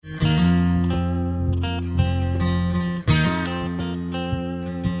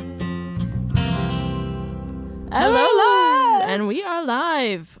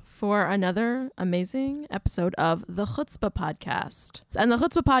live for another amazing episode of the Chutzpah Podcast. And the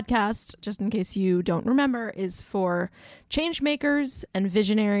Chutzpah Podcast, just in case you don't remember, is for change makers and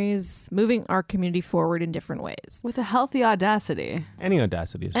visionaries moving our community forward in different ways. With a healthy audacity. Any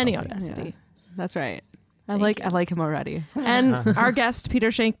audacity is Any healthy. audacity. Yes, that's right. I like him already. And our guest, Peter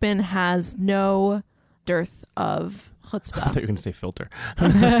Shankman, has no dearth of chutzpah. I thought you were going to say filter.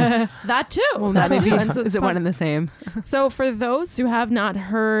 That too. Well, that maybe, too. And so is it one and the same? So for those who have not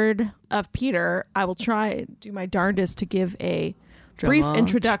heard of Peter, I will do my darndest to give a brief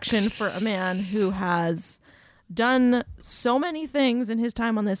introduction for a man who has done so many things in his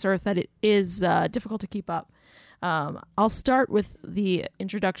time on this earth that it is difficult to keep up. I'll start with the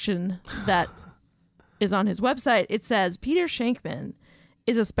introduction that is on his website. It says, Peter Shankman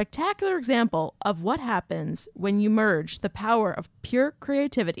is a spectacular example of what happens when you merge the power of pure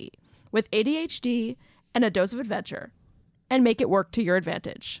creativity with ADHD and a dose of adventure and make it work to your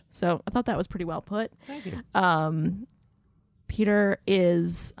advantage. So I thought that was pretty well put. Thank you. Peter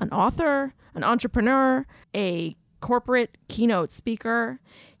is an author, an entrepreneur, a corporate keynote speaker.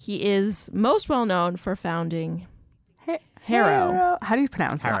 He is most well known for founding Harrow. How do you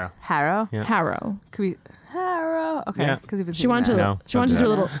pronounce Harrow. it? Harrow? Yeah. Harrow. Could we... Harrow? Okay. Yeah. Because She wanted No, to do a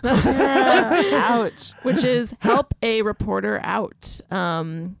little... Ouch. which is help a reporter out.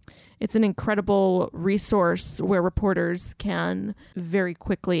 It's an incredible resource where reporters can very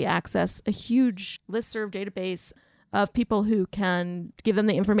quickly access a huge listserv database of people who can give them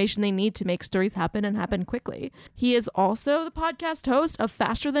the information they need to make stories happen and happen quickly. He is also the podcast host of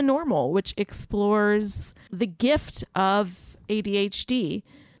Faster Than Normal, which explores the gift of ADHD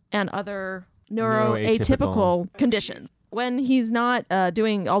and other neuroatypical conditions. When he's not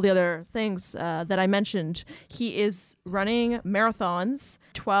doing all the other things that I mentioned, he is running marathons,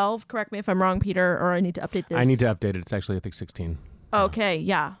 12, correct me if I'm wrong, Peter, or I need to update this. I need to update it. It's actually, I think, 16. Okay,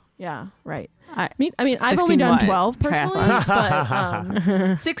 yeah, right. I mean, I've only 16 done what? 12 personally,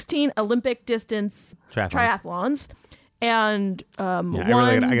 but 16 Olympic distance triathlons. And I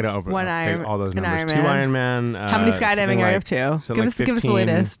gotta open one all those an numbers. Ironman. 2 Ironman. How many skydiving are you up to? Give us the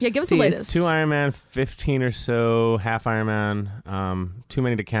latest. Yeah, give us the latest. 2 Ironman, 15 or so half Ironman. Too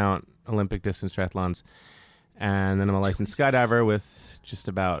many to count. Olympic distance triathlons, and then I'm a licensed skydiver with just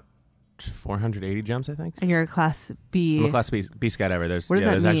about 480 jumps, I think. And you're a Class B. I'm a Class B skydiver. What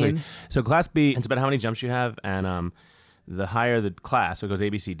does that mean? So Class B, it's about how many jumps you have, and the higher the class, so it goes A,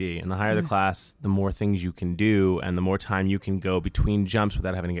 B, C, D, and the higher the class, the more things you can do, and the more time you can go between jumps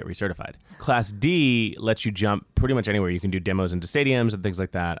without having to get recertified. Class D lets you jump pretty much anywhere. You can do demos into stadiums and things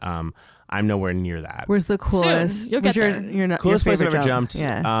like that. I'm nowhere near that. Where's the coolest? Soon. You'll get there. Coolest place I've ever jump? jumped.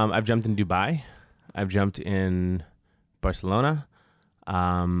 Yeah. I've jumped in Dubai. I've jumped in Barcelona.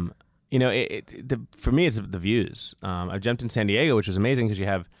 For me, it's the views. I've jumped in San Diego, which was amazing because you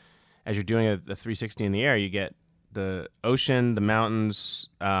have, as you're doing a 360 in the air, you get the ocean, the mountains,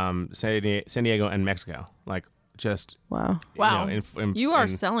 San Diego, and Mexico. Like, just wow. You are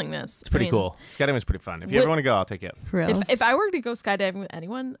selling this. It's pretty cool. Skydiving is pretty fun. If you ever want to go, I'll take you up. If I were to go skydiving with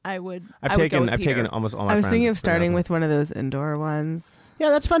anyone, I've taken almost all my friends. I was thinking of starting with one of those indoor ones. Yeah,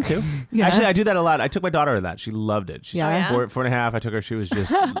 that's fun too. Yeah. Actually, I do that a lot. I took my daughter to that. She loved it. She's Yeah. 4.5. I took her. She was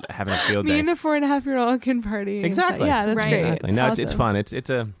just having a field day. Me and a 4.5-year-old can party. Exactly. Yeah, that's great. Exactly. No, awesome. it's fun. It's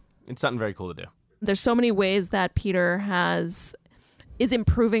something very cool to do. There's so many ways that Peter is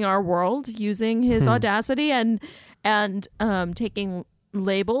improving our world using his audacity and taking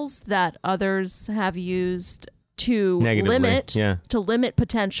labels that others have used to limit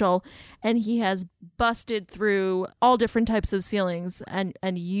potential, and he has busted through all different types of ceilings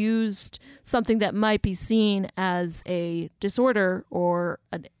and used something that might be seen as a disorder or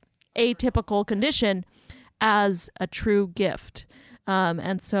an atypical condition as a true gift.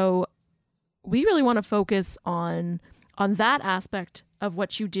 And so we really want to focus on that aspect of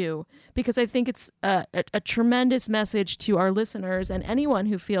what you do, because I think it's a tremendous message to our listeners and anyone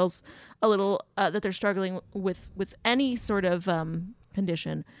who feels a little that they're struggling with any sort of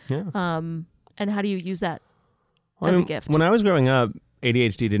condition. Yeah. And how do you use that as a gift? When I was growing up,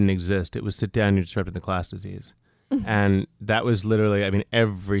 ADHD didn't exist. It was sit down, you're disrupting the class disease. And that was literally,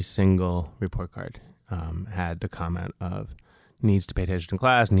 every single report card had the comment of needs to pay attention in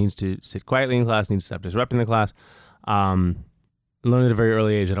class, needs to sit quietly in class, needs to stop disrupting the class. Learned at a very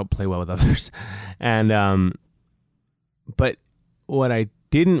early age I don't play well with others. And but what I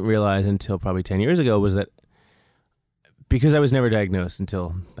didn't realize until probably 10 years ago was that because I was never diagnosed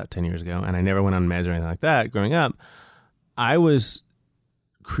until about 10 years ago, and I never went on meds or anything like that growing up, I was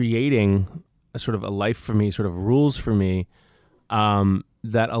creating a sort of a life for me, sort of rules for me,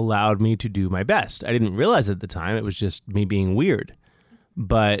 that allowed me to do my best. I didn't realize it at the time. It was just me being weird.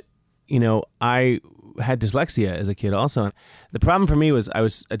 But, I had dyslexia as a kid also. The problem for me was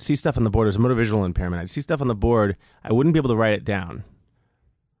I'd see stuff on the board. It was a motor visual impairment. I'd see stuff on the board. I wouldn't be able to write it down.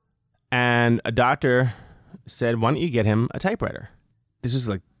 And a doctor said, why don't you get him a typewriter? This is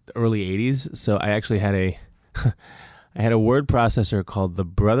like the early 80s. So I actually had I had a word processor called the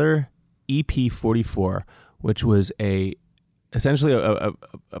Brother EP44, which was essentially a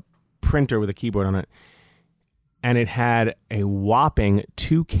printer with a keyboard on it. And it had a whopping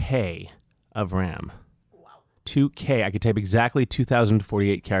 2K of RAM. Wow. 2K. I could type exactly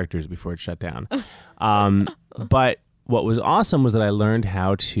 2,048 characters before it shut down. But what was awesome was that I learned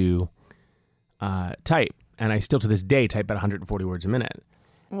how to type. And I still to this day type about 140 words a minute.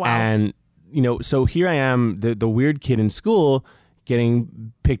 Wow. And, so here I am, the weird kid in school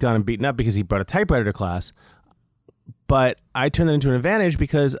getting picked on and beaten up because he brought a typewriter to class. But I turned that into an advantage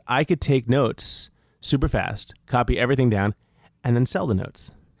because I could take notes super fast, copy everything down, and then sell the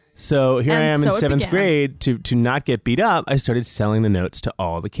notes. So here I am in 7th grade. To not get beat up, I started selling the notes to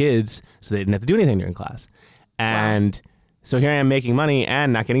all the kids so they didn't have to do anything during class. And so here I am making money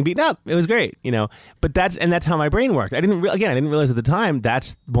and not getting beaten up. It was great, But that's how my brain worked. I didn't realize at the time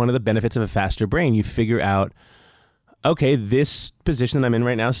that's one of the benefits of a faster brain. You figure out, okay, this position that I'm in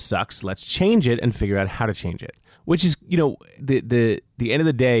right now sucks. Let's change it and figure out how to change it. Which is, the end of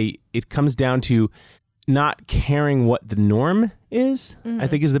the day, it comes down to not caring what the norm is, I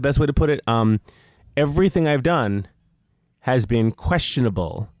think is the best way to put it. Everything I've done has been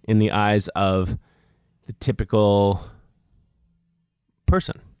questionable in the eyes of the typical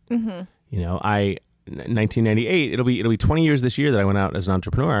person. 1998, it'll be 20 years this year that I went out as an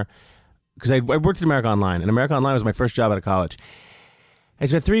entrepreneur because I worked at America Online, and America Online was my first job out of college. I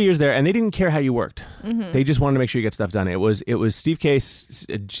spent 3 years there, and they didn't care how you worked. They just wanted to make sure you get stuff done. It was Steve Case.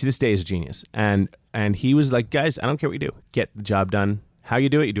 To this day, is a genius, and he was like, guys, I don't care what you do, get the job done. How you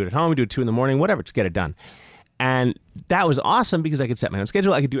do it at home, you do it 2 a.m, whatever, just get it done. And that was awesome because I could set my own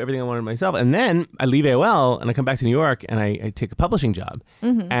schedule. I could do everything I wanted myself. And then I leave AOL and I come back to New York and I take a publishing job.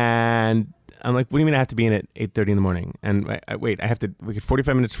 And I'm like, what do you mean I have to be in at 8:30 in the morning? And I have to, we get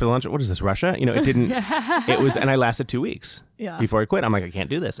 45 minutes for the lunch. What is this, Russia? It didn't, and I lasted 2 weeks before I quit. I'm like, I can't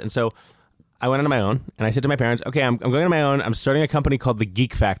do this. And so I went on my own and I said to my parents, okay, I'm going on my own. I'm starting a company called The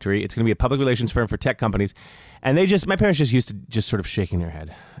Geek Factory. It's going to be a public relations firm for tech companies. And my parents just used to just sort of shaking their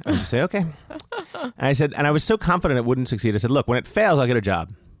head. And I say, okay. And I said, and I was so confident it wouldn't succeed. I said, look, when it fails, I'll get a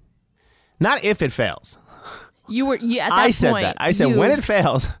job. Not if it fails. You were, at that point. I said that. I said, when it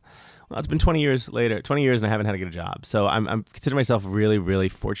fails, well, it's been 20 years later, 20 years and I haven't had to get a job. So I'm considering myself really, really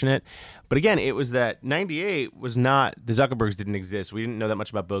fortunate. But again, it was that 98 was not, the Zuckerbergs didn't exist. We didn't know that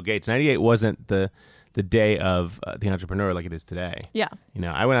much about Bill Gates. 98 wasn't the day of the entrepreneur like it is today. Yeah.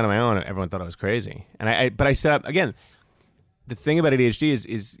 I went out on my own and everyone thought I was crazy. And but I set up, again, the thing about ADHD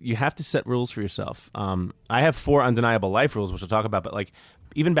is you have to set rules for yourself. I have 4 undeniable life rules, which I'll talk about. But like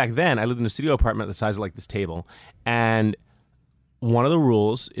even back then, I lived in a studio apartment the size of like this table. And one of the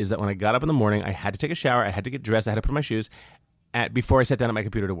rules is that when I got up in the morning, I had to take a shower, I had to get dressed, I had to put on my shoes before I sat down at my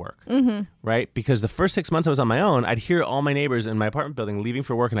computer to work. Right? Because the first 6 months I was on my own, I'd hear all my neighbors in my apartment building leaving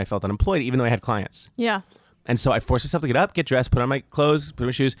for work and I felt unemployed even though I had clients. Yeah. And so I forced myself to get up, get dressed, put on my clothes, put on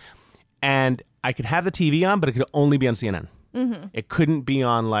my shoes, and I could have the TV on, but it could only be on CNN. It couldn't be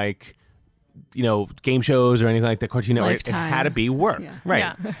on like, game shows or anything like that, Cartoon Network. It had to be work. Yeah. Right.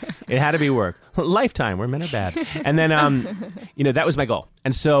 Yeah. It had to be work. Lifetime, where men are bad. And then, that was my goal.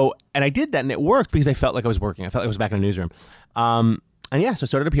 And so, and I did that and it worked because I felt like I was working. I felt like I was back in a newsroom. So I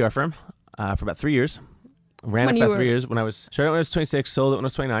started a PR firm for about 3 years. Ran it for about 3 years. Started when I was 26, sold it when I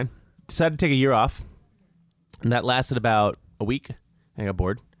was 29. Decided to take a year off. And that lasted about a week. I got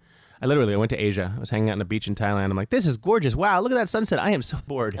bored. I went to Asia. I was hanging out on a beach in Thailand. I'm like, this is gorgeous. Wow, look at that sunset. I am so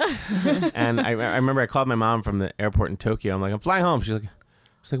bored. And I remember I called my mom from the airport in Tokyo. I'm like, I'm flying home. She's like,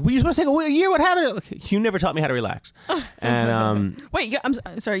 well, you're supposed to take a year. What happened? Like, you never taught me how to relax. And wait,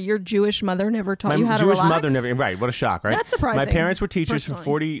 I'm sorry. Your Jewish mother never taught you how to Jewish relax? My Jewish mother never. Right. What a shock, right? That's surprising. My parents were teachers for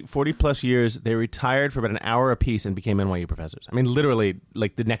 40 plus years. They retired for about an hour apiece and became NYU professors. I mean, literally,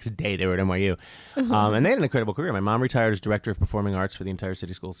 like the next day they were at NYU. And they had an incredible career. My mom retired as director of performing arts for the entire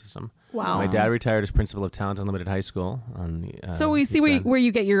city school system. Wow. My dad retired as principal of Talent Unlimited High School. So we see where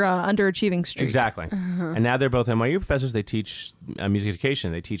you get your underachieving streak. Exactly. And now they're both NYU professors. They teach music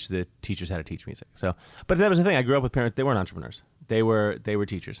education. They teach the teachers how to teach music. So, but that was the thing. I grew up with parents. They weren't entrepreneurs. They were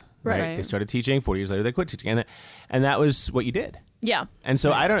teachers. Right. They started teaching. 40 years later, they quit teaching, and that was what you did. Yeah. And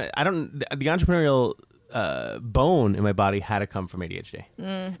so I don't. The entrepreneurial bone in my body had to come from ADHD.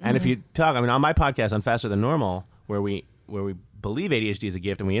 And if you talk, on my podcast on Faster Than Normal, where we believe ADHD is a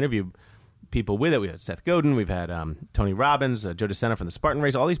gift, and we interview people with it. We had Seth Godin, we've had Tony Robbins, Joe DeSena from the Spartan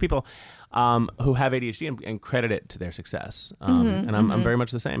Race, all these people who have ADHD and credit it to their success. And I'm very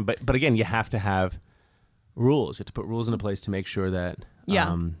much the same. But again, you have to have rules. You have to put rules into place to make sure that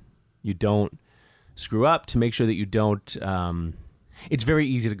you don't screw up, to make sure that you don't... it's very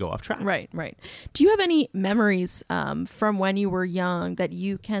easy to go off track. Right. Do you have any memories from when you were young that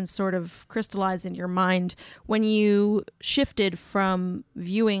you can sort of crystallize in your mind when you shifted from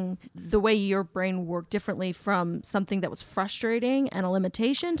viewing the way your brain worked differently from something that was frustrating and a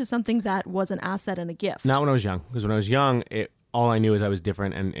limitation to something that was an asset and a gift? Not when I was young, because when I was young, all I knew is I was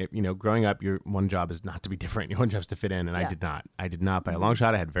different, and growing up, your one job is not to be different. Your one job is to fit in, and I did not. I did not by a long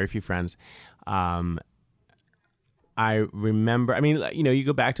shot. I had very few friends. I remember, you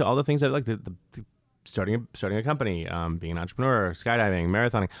go back to all the things I like, the starting a company, being an entrepreneur, skydiving,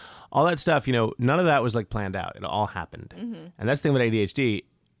 marathoning, all that stuff, none of that was like planned out. It all happened. And that's the thing with ADHD,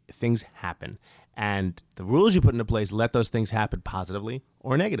 things happen. And the rules you put into place let those things happen positively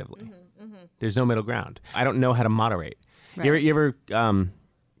or negatively. There's no middle ground. I don't know how to moderate. Right. You ever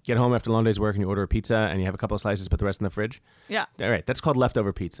get home after a long day's work and you order a pizza and you have a couple of slices, put the rest in the fridge? Yeah. All right. That's called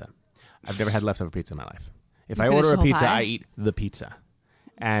leftover pizza. I've never had leftover pizza in my life. If I order a pizza, I eat the pizza.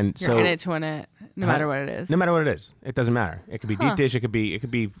 And You're in it to win it, no matter what it is. No matter what it is. It doesn't matter. It could be deep dish. It could be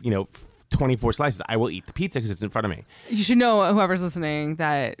 24 slices. I will eat the pizza because it's in front of me. You should know, whoever's listening,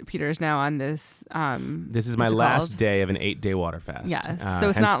 that Peter is now on this. This is my last day of an 8-day water fast. Yes. So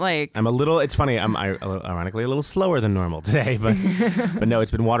it's not like... It's funny, I'm ironically a little slower than normal today, but no,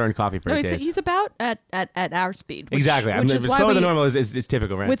 it's been water and coffee for 8 days. He's about at our speed. Exactly. Which is slower than normal is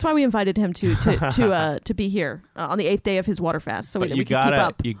typical, right? That's why we invited him to be here on the 8th day of his water fast, so we can keep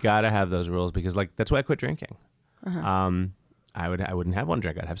up. You gotta have those rules, because that's why I quit drinking. I wouldn't have one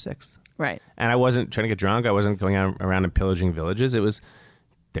drink. I'd have 6. Right. And I wasn't trying to get drunk. I wasn't going around and pillaging villages. It was,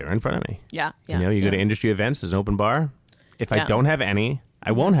 they were in front of me. Yeah. You go to industry events, there's an open bar. If I don't have any,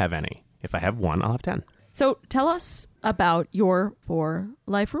 I won't have any. If I have one, I'll have 10. So tell us about your 4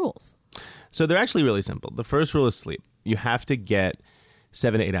 life rules. So they're actually really simple. The first rule is sleep. You have to get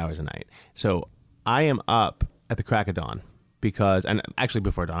 7 to 8 hours a night. So I am up at the crack of dawn and actually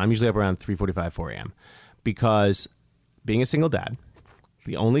before dawn, I'm usually up around 3:45, 4 a.m. because being a single dad,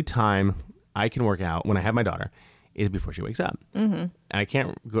 the only time I can work out when I have my daughter is before she wakes up. And I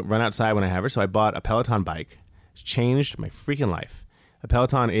can't run outside when I have her, so I bought a Peloton bike. It's changed my freaking life. A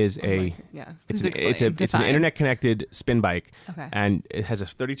Peloton is it's an internet-connected spin bike, and it has a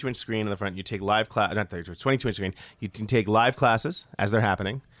 32-inch screen on the front. You take live class, not 32, 22-inch screen. You can take live classes as they're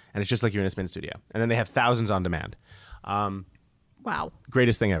happening, and it's just like you're in a spin studio. And then they have thousands on demand. Wow.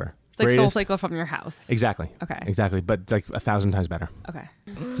 Greatest thing ever. It's like SoulCycle from your house. Exactly. Okay. Exactly, but like 1,000 times better. Okay.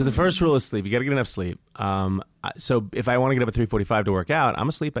 So the first rule is sleep. You got to get enough sleep. So if I want to get up at 3:45 to work out, I'm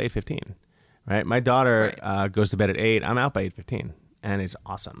asleep by 8:15. Right. My daughter goes to bed at 8. I'm out by 8:15, and it's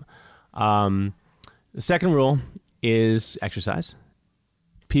awesome. The second rule is exercise.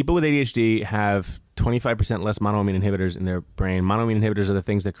 People with ADHD have 25% less monoamine inhibitors in their brain. Monoamine inhibitors are the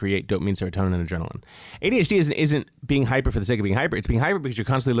things that create dopamine, serotonin, and adrenaline. ADHD isn't being hyper for the sake of being hyper. It's being hyper because you're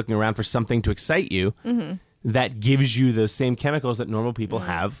constantly looking around for something to excite you that gives you the same chemicals that normal people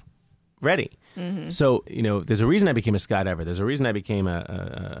have ready. So, there's a reason I became a skydiver. There's a reason I became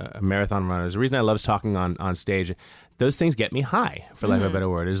a marathon runner. There's a reason I love talking on stage. Those things get me high, for lack of a better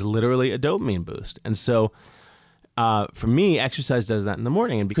word. It's literally a dopamine boost. And so... for me, exercise does that in the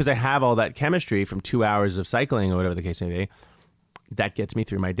morning. And because I have all that chemistry from 2 hours of cycling or whatever the case may be, that gets me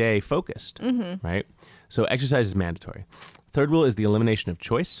through my day focused, right? So exercise is mandatory. Third rule is the elimination of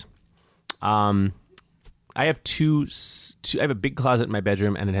choice. I have I have a big closet in my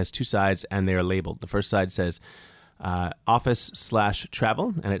bedroom, and it has 2 sides, and they are labeled. The first side says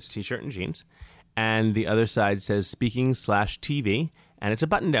office/travel, and it's t-shirt and jeans. And the other side says speaking/TV, and it's a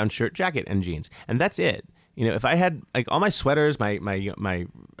button-down shirt, jacket, and jeans. And that's it. If I had like all my sweaters, my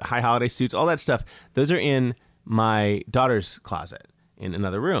high holiday suits, all that stuff, those are in my daughter's closet in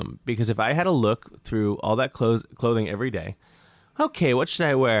another room. Because if I had to look through all that clothing every day, okay, what should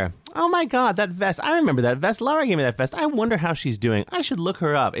I wear? Oh my God, that vest. I remember that vest. Laura gave me that vest. I wonder how she's doing. I should look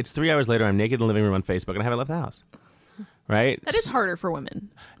her up. It's 3 hours later. I'm naked in the living room on Facebook, and I haven't left the house. Right? That is harder for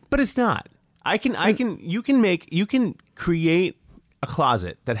women. But it's not. You can create a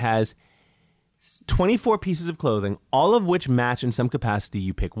closet that has 24 pieces of clothing, all of which match in some capacity.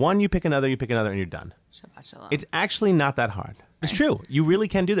 You pick one, you pick another, and you're done. It's actually not that hard. It's true. You really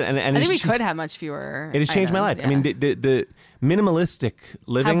can do that. And I think we could have much fewer. It has changed my life. Yeah. I mean, the minimalistic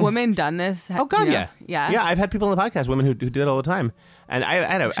living. Have women done this? Oh God, yeah. Yeah. Yeah, I've had people on the podcast, women who do that all the time. And I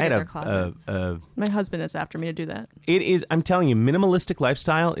had should get their a closets. My husband is after me to do that. it is. I'm telling you, minimalistic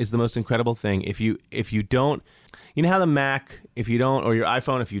lifestyle is the most incredible thing. If you don't, you know how the Mac, if you don't, or your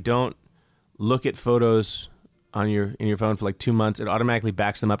iPhone, if you don't look at photos on in your phone for like 2 months, it automatically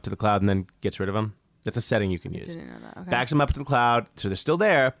backs them up to the cloud and then gets rid of them. That's a setting you can use. Didn't know that. Okay. Backs them up to the cloud, so they're still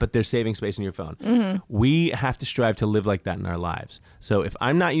there, but they're saving space in your phone. We have to strive to live like that in our lives. So if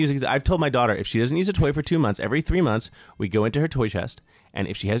I'm not using, I've told my daughter, if she doesn't use a toy for 2 months, every 3 months, we go into her toy chest, and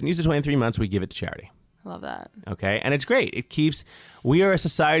if she hasn't used a toy in 3 months, we give it to charity. I love that. Okay, and it's great. It keeps. We are a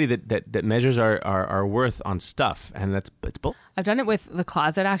society that measures our worth on stuff, and it's bull. I've done it with the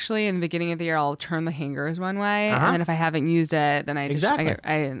closet, actually. In the beginning of the year, I'll turn the hangers one way, Uh-huh. and then if I haven't used it, then I just Exactly.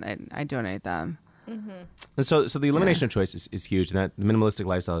 I donate them. And so the elimination of choice is huge, and that the minimalistic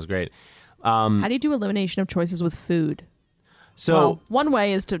lifestyle is great. How do you do elimination of choices with food? So Well, one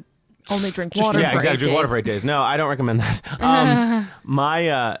way is to only drink water yeah, for exactly. 8 Drink water days. for 8 days. No, I don't recommend that.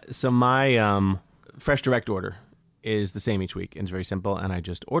 My Fresh Direct order is the same each week, and it's very simple, and I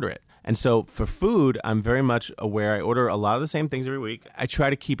just order it. And so for food, I'm very much aware. I order a lot of the same things every week. I try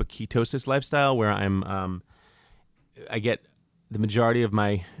to keep a ketosis lifestyle where I get the majority of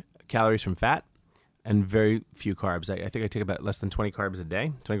my calories from fat and very few carbs. I think I take about less than 20 carbs a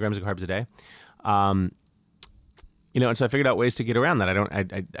day, 20 grams of carbs a day. And so I figured out ways to get around that.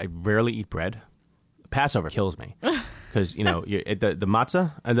 I rarely eat bread. Passover kills me because the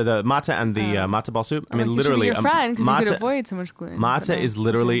matzah and the matzah and the matzah ball soup. I mean, literally, you should be your friend because you matzah, could avoid so much gluten. matzah is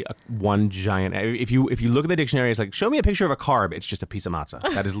literally one giant. If you look at the dictionary, it's like, show me a picture of a carb. It's just a piece of matzah.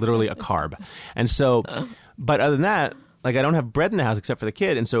 That is literally a carb. And so, but other than that, like, I don't have bread in the house except for the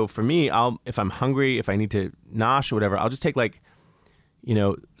kid. And so for me, if I'm hungry, if I need to nosh or whatever, I'll just take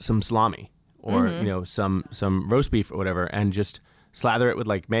some salami or some roast beef or whatever, and just slather it with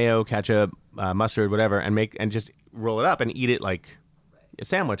like mayo, ketchup, mustard, whatever, and just roll it up and eat it like a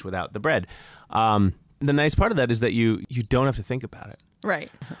sandwich without the bread. The nice part of that is that you don't have to think about it.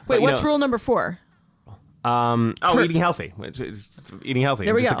 Right. Wait, what's rule number 4? Eating healthy. Eating healthy.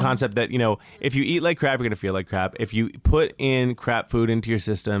 There we just go. the concept that, if you eat like crap, you're going to feel like crap. If you put in crap food into your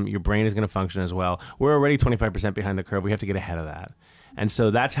system, your brain is going to function as well. We're already 25% behind the curve. We have to get ahead of that. And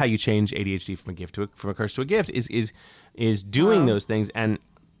so that's how you change ADHD from a curse to a gift is doing those things. And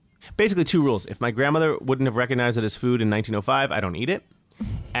basically 2 rules. If my grandmother wouldn't have recognized it as food in 1905, I don't eat it.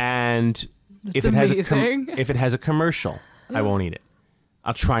 And if it has a commercial, I won't eat it.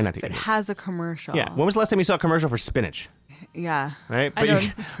 I'll try not to eat It it. has a commercial. Yeah. When was the last time you saw a commercial for spinach? Yeah. Right?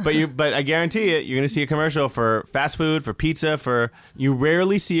 But I guarantee it, you're going to see a commercial for fast food, for pizza, you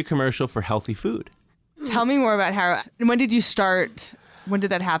rarely see a commercial for healthy food. Tell me more about how. When did you start? When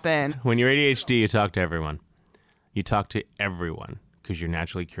did that happen? When you're ADHD, you talk to everyone. You talk to everyone because you're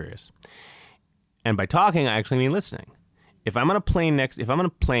naturally curious. And by talking, I actually mean listening. If I'm on a plane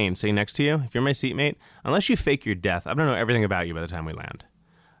sitting next to you, if you're my seatmate, unless you fake your death, I'm going to know everything about you by the time we land.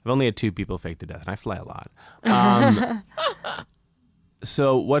 I've only had 2 people fake their death, and I fly a lot.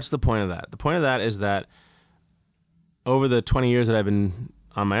 So what's the point of that? The point of that is that over the 20 years that I've been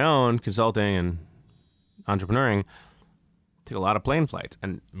on my own, consulting and entrepreneuring, take a lot of plane flights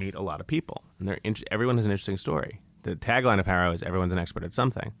and meet a lot of people. And everyone has an interesting story. The tagline of Harrow is everyone's an expert at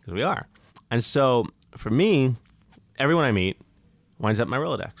something, because we are. And so for me, everyone I meet winds up in my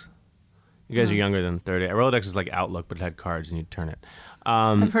Rolodex. You guys are younger than 30. A Rolodex is like Outlook, but it had cards and you'd turn it.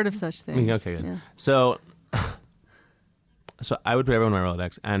 I've heard of such things. Okay, good. Yeah. So I would put everyone on my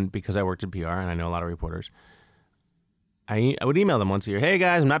Rolodex, and because I worked in PR and I know a lot of reporters, I would email them once a year. Hey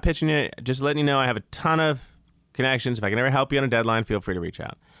guys, I'm not pitching you. Just letting you know I have a ton of connections. If I can ever help you on a deadline, feel free to reach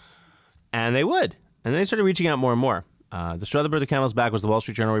out. And they would. And they started reaching out more and more. The straw that broke the camel's back was the Wall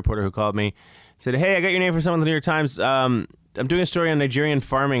Street Journal reporter who called me, said, hey, I got your name from someone in the New York Times. I'm doing a story on Nigerian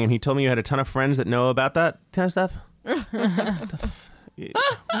farming, and he told me you had a ton of friends that know about that kind of stuff.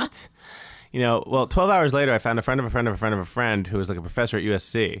 What? 12 hours later, I found a friend of a friend of a friend of a friend who was like a professor at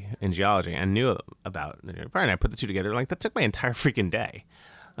USC in geology and knew about Nigerian farming. And I put the 2 together. Like, that took my entire freaking day.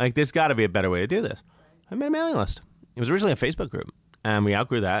 Like, there's got to be a better way to do this. I made a mailing list. It was originally a Facebook group, and we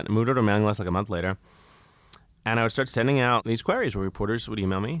outgrew that and moved over to a mailing list like a month later. And I would start sending out these queries where reporters would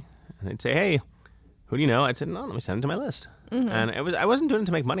email me, and they'd say, hey, who do you know? I'd say, no, let me send it to my list. Mm-hmm. And I wasn't doing it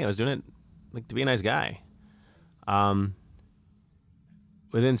to make money. I was doing it like to be a nice guy.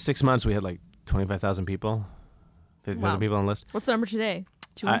 Within 6 months, we had like 25,000 people, 50,000 people on the list. What's the number today?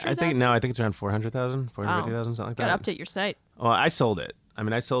 200,000? I think it's around 400,000, 450,000, something like that. Got to update your site. Well, I sold it.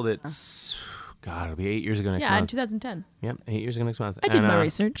 I sold it, God, it'll be 8 years ago next month. Yeah, in 2010. Yep, 8 years ago next month. I did my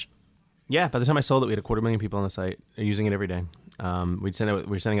research. Yeah, by the time I sold it, we had 250,000 people on the site using it every day. We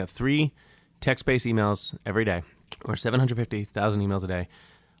were sending out 3 text-based emails every day. or 750,000 emails a day,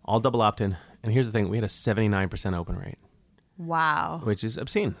 all double opt-in. And here's the thing, we had a 79% open rate. Wow. Which is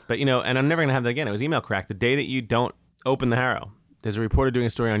obscene. But, and I'm never going to have that again. It was email crack. The day that you don't open the Harrow, there's a reporter doing a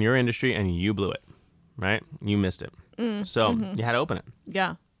story on your industry and you blew it, right? You missed it. So you had to open it.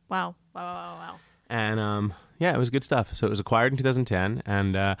 Yeah. Wow. Wow. And, it was good stuff. So it was acquired in 2010.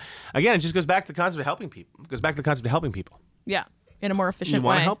 And, again, it just goes back to the concept of helping people. It goes back to the concept of helping people. Yeah. In a more efficient way. You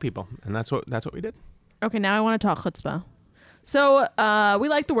way. want to help people. And that's what we did. Okay, now I want to talk chutzpah. So we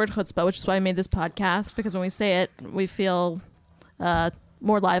like the word chutzpah, which is why I made this podcast, because when we say it, we feel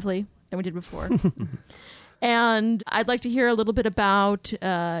more lively than we did before. And I'd like to hear a little bit about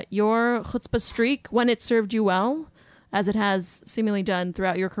your chutzpah streak, when it served you well, as it has seemingly done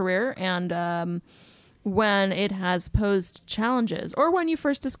throughout your career, and when it has posed challenges, or when you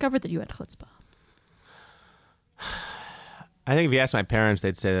first discovered that you had chutzpah. I think if you asked my parents,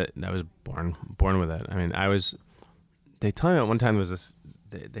 they'd say that I was born with it. I mean, they told me at one time there was this,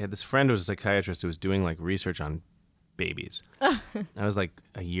 they had this friend who was a psychiatrist who was doing like research on babies. I was like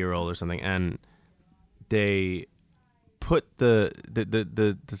a year old or something, and they put the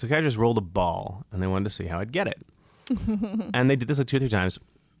psychiatrist rolled a ball, and they wanted to see how I'd get it. And they did this like 2 or 3 times.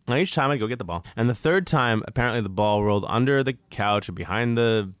 And each time I'd go get the ball. And the third time, apparently the ball rolled under the couch or behind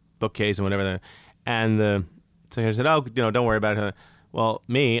the bookcase and whatever. And the psychiatrist said, "Oh, don't worry about it." Well,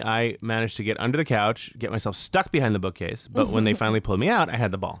 I managed to get under the couch, get myself stuck behind the bookcase. But when they finally pulled me out, I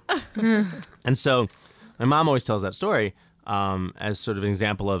had the ball. And so my mom always tells that story as sort of an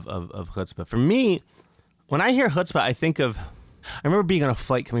example of chutzpah. For me, when I hear chutzpah, I remember being on a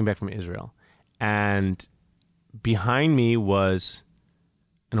flight coming back from Israel. And behind me was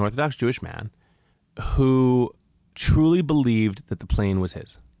an Orthodox Jewish man who truly believed that the plane was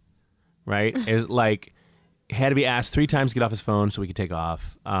his, right? It, like, had to be asked 3 times to get off his phone so we could take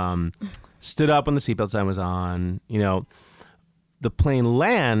off. Stood up when the seatbelt sign was on. The plane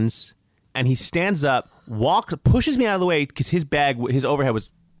lands, and he stands up, pushes me out of the way because his overhead was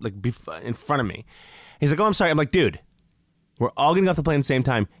like in front of me. He's like, "Oh, I'm sorry." I'm like, "Dude, we're all getting off the plane at the same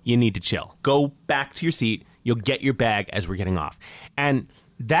time. You need to chill. Go back to your seat. You'll get your bag as we're getting off." And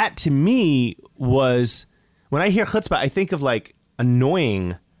that to me was, when I hear chutzpah, I think of like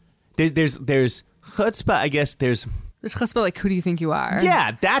annoying. There's chutzpah, I guess. There's chutzpah like, who do you think you are?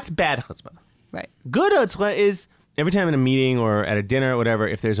 Yeah, that's bad chutzpah. Right. Good chutzpah is every time in a meeting or at a dinner or whatever,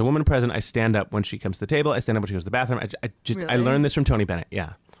 if there's a woman present, I stand up when she comes to the table. I stand up when she goes to the bathroom. Really? I learned this from Tony Bennett.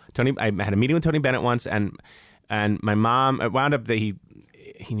 Yeah, I had a meeting with Tony Bennett once, and my mom, it wound up that he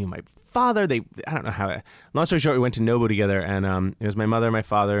knew my father. I don't know how. Long story short, we went to Nobu together, and it was my mother, my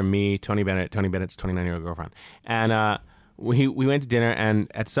father, me, Tony Bennett, Tony Bennett's 29-year-old girlfriend, and we went to dinner.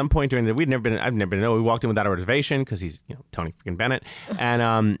 And at some point during the, I've never been to Nobu. We walked in without a reservation because he's Tony freaking Bennett,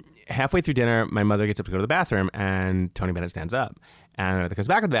 and halfway through dinner, my mother gets up to go to the bathroom, and Tony Bennett stands up, and comes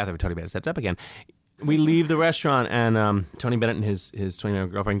back to the bathroom. Tony Bennett stands up again. We leave the restaurant, and Tony Bennett and his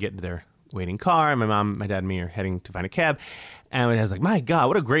 29-year-old girlfriend get into their waiting car, and my mom, my dad, and me are heading to find a cab. And my dad's like, "My God,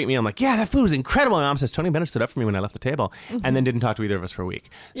 what a great meal." I'm like, "Yeah, that food was incredible." My mom says, "Tony Bennett stood up for me when I left the table," and then didn't talk to either of us for a week.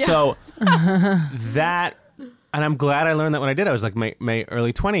 Yeah. So that, and I'm glad I learned that when I did. I was like my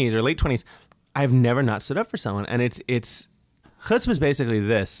early 20s or late 20s. I've never not stood up for someone. And it's chutzpah is basically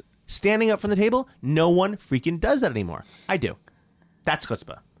this. Standing up from the table, no one freaking does that anymore. I do. That's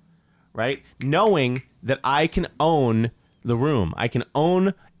chutzpah, right? Knowing that I can own the room. I can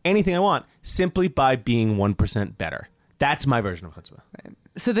own anything I want simply by being 1% better. That's my version of chutzpah. Right.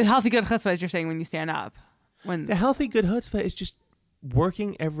 So the healthy good chutzpah is, you're saying, when you stand up. The healthy good chutzpah is just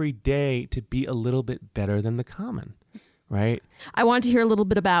working every day to be a little bit better than the common, right? I want to hear a little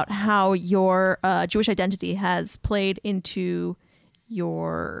bit about how your Jewish identity has played into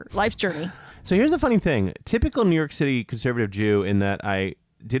your life's journey. So here's the funny thing. Typical New York City conservative Jew, in that I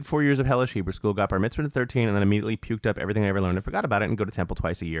did 4 years of hellish Hebrew school, got bar mitzvah at 13, and then immediately puked up everything I ever learned and forgot about it, and go to temple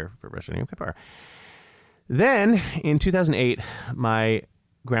twice a year for Rosh Hashanah and Yom Kippur. Then, in 2008, my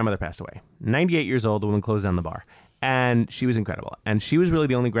grandmother passed away. 98 years old, the woman closed down the bar. And she was incredible. And she was really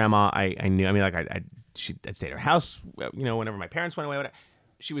the only grandma I knew. I mean, like, I'd stay at her house, whenever my parents went away. Whatever.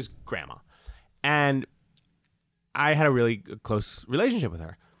 She was grandma. And I had a really close relationship with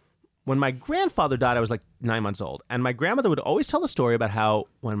her. When my grandfather died, I was like 9 months old. And my grandmother would always tell the story about how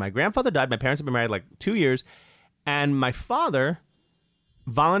when my grandfather died, my parents had been married like 2 years, and my father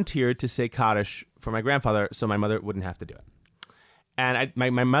volunteered to say Kaddish for my grandfather so my mother wouldn't have to do it. And my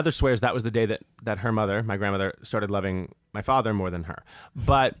mother swears that was the day that her mother, my grandmother, started loving my father more than her.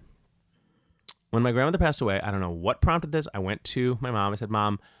 But when my grandmother passed away, I don't know what prompted this. I went to my mom. I said,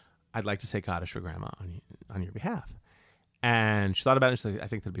 "Mom, I'd like to say Kaddish for Grandma on your behalf." And she thought about it. She's like, I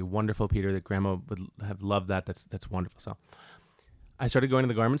think that'd be wonderful, Peter, that Grandma would have loved that. That's wonderful. So I started going to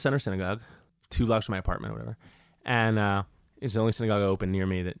the Garment Center Synagogue, 2 blocks from my apartment or whatever. And it's the only synagogue open near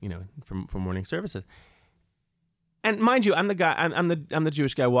me that, for morning services. And mind you, I'm the guy. I'm the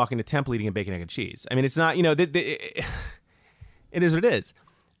Jewish guy walking to temple eating a bacon, egg, and cheese. I mean, it's not. It is what it is.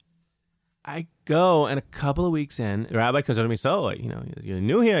 I go, and a couple of weeks in, the rabbi comes over to me. So, you're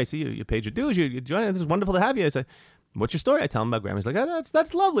new here. I see you paid your dues. You joined. It's wonderful to have you. I say, what's your story? I tell him about Grandma. He's like, oh,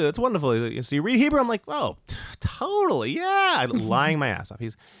 that's lovely. That's wonderful. So you read Hebrew? I'm like, oh, totally. Yeah. I'm lying my ass off.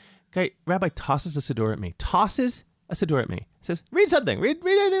 He's, okay, Rabbi tosses a siddur at me. Says, read something. Read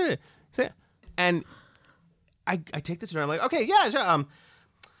it. And I take this and I'm like, okay, yeah, sure.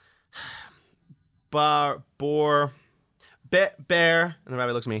 Bear. And the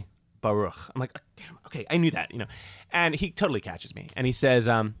rabbi looks at me, Baruch. I'm like, oh, damn, okay, I knew that, And he totally catches me. And he says,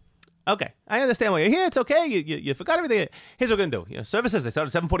 okay, I understand why you're here. It's okay. You forgot everything. Here's what we're going to do. Services, they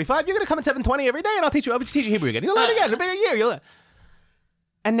start at 7:45. You're going to come at 7:20 every day, and I'll teach you Hebrew again. You'll learn again. It'll be a year. You'll learn.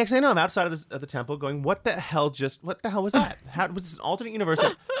 And next thing I know, I'm outside of the temple going, what the hell was that? How was this an alternate universe?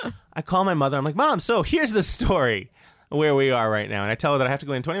 I call my mother. I'm like, Mom, so here's the story where we are right now. And I tell her that I have to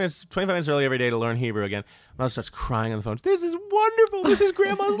go in 25 minutes early every day to learn Hebrew again. Mother starts crying on the phone. This is wonderful. This is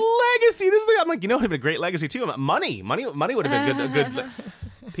Grandma's legacy. I'm like, it would have been a great legacy too. Money would have been a good.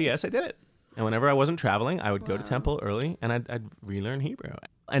 P.S. I did it. And whenever I wasn't traveling, I would go to temple early and I'd relearn Hebrew.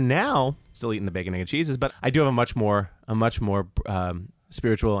 And now, still eating the bacon, egg, and cheeses, but I do have a much more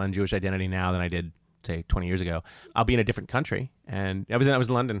spiritual and Jewish identity now than I did, say, 20 years ago. I'll be in a different country, and I was in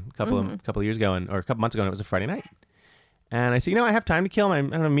London a couple of years ago, or a couple months ago, and it was a Friday night. And I said, I have time to kill. I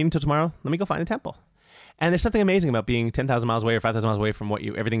don't have a meeting until tomorrow. Let me go find a temple. And there's something amazing about being 10,000 miles away or 5,000 miles away from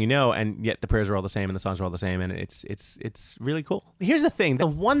everything and yet the prayers are all the same and the songs are all the same, and it's really cool. Here's the thing: the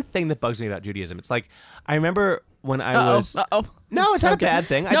one thing that bugs me about Judaism, it's like I remember when I was. No, it's not a bad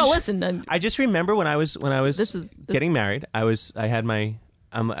thing. I just remember when I was getting married. I had my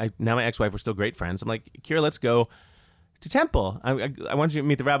now my ex-wife. We're still great friends. I'm like, Kira, let's go to temple. I want you to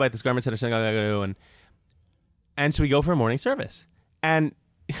meet the rabbi at this Garment Center Synagogue, and so we go for a morning service, and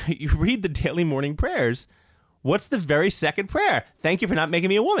you read the daily morning prayers. What's the very second prayer? Thank you for not making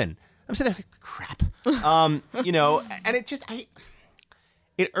me a woman. I'm sitting there, crap. And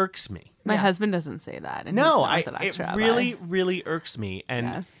it irks me. My husband doesn't say that. And it really, really irks me.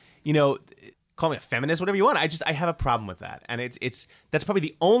 And, call me a feminist, whatever you want. I have a problem with that. And that's probably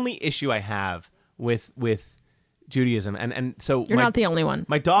the only issue I have with Judaism. And so you're not the only one.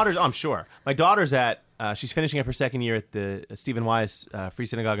 My daughter's, I'm sure. My daughter's at, she's finishing up her second year at the Stephen Wise Free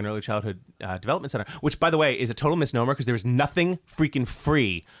Synagogue and Early Childhood Development Center, which, by the way, is a total misnomer because there is nothing freaking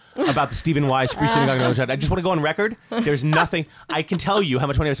free about the Stephen Wise Free Synagogue and Early Childhood. I just want to go on record. There's nothing. I can tell you how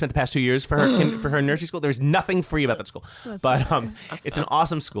much money I've spent the past 2 years for her nursery school. There's nothing free about that school. But it's an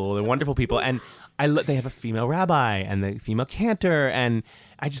awesome school. They're wonderful people. And they have a female rabbi and the female cantor, and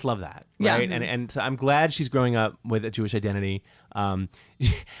I just love that, right? Yeah. And so I'm glad she's growing up with a Jewish identity.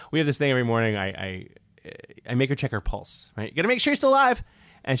 We have this thing every morning. I make her check her pulse, right? You got to make sure you're still alive.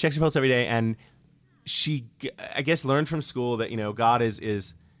 And she checks her pulse every day. And she, I guess, learned from school that, God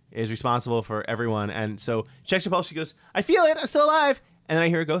is responsible for everyone. And so she checks her pulse. She goes, I feel it. I'm still alive. And then I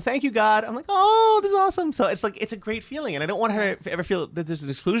hear her go, thank you, God. I'm like, oh, this is awesome. So it's like, it's a great feeling. And I don't want her to ever feel that there's an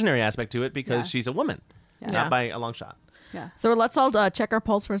exclusionary aspect to it because she's a woman, not by a long shot. Yeah. So let's all check our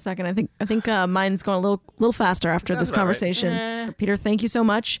pulse for a second. I think mine's going a little faster after this conversation. Right. Peter, thank you so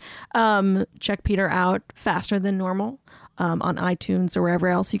much. Check Peter out faster than normal on iTunes or wherever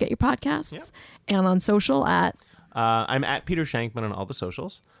else you get your podcasts, and on social at. I'm at Peter Shankman on all the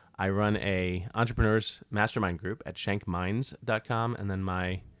socials. I run a entrepreneurs mastermind group at shankminds.com, and then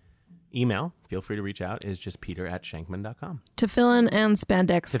my email, feel free to reach out, is just peter@shankman.com. Tefillin and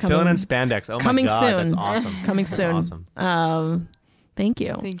spandex. Tefillin and spandex. Oh my God, soon. That's awesome. Coming soon. Awesome. Thank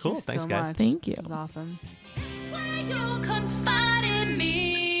you. Cool. Thanks, guys. Much. Thank you. This is awesome.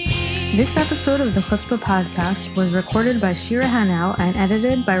 This episode of the Chutzpah Podcast was recorded by Shira Hanau and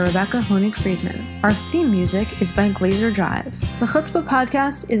edited by Rebecca Honig-Friedman. Our theme music is by Glazer Drive. The Chutzpah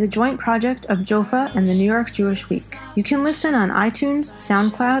Podcast is a joint project of JOFA and the New York Jewish Week. You can listen on iTunes,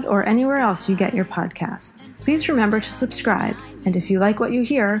 SoundCloud, or anywhere else you get your podcasts. Please remember to subscribe, and if you like what you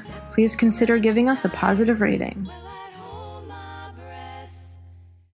hear, please consider giving us a positive rating.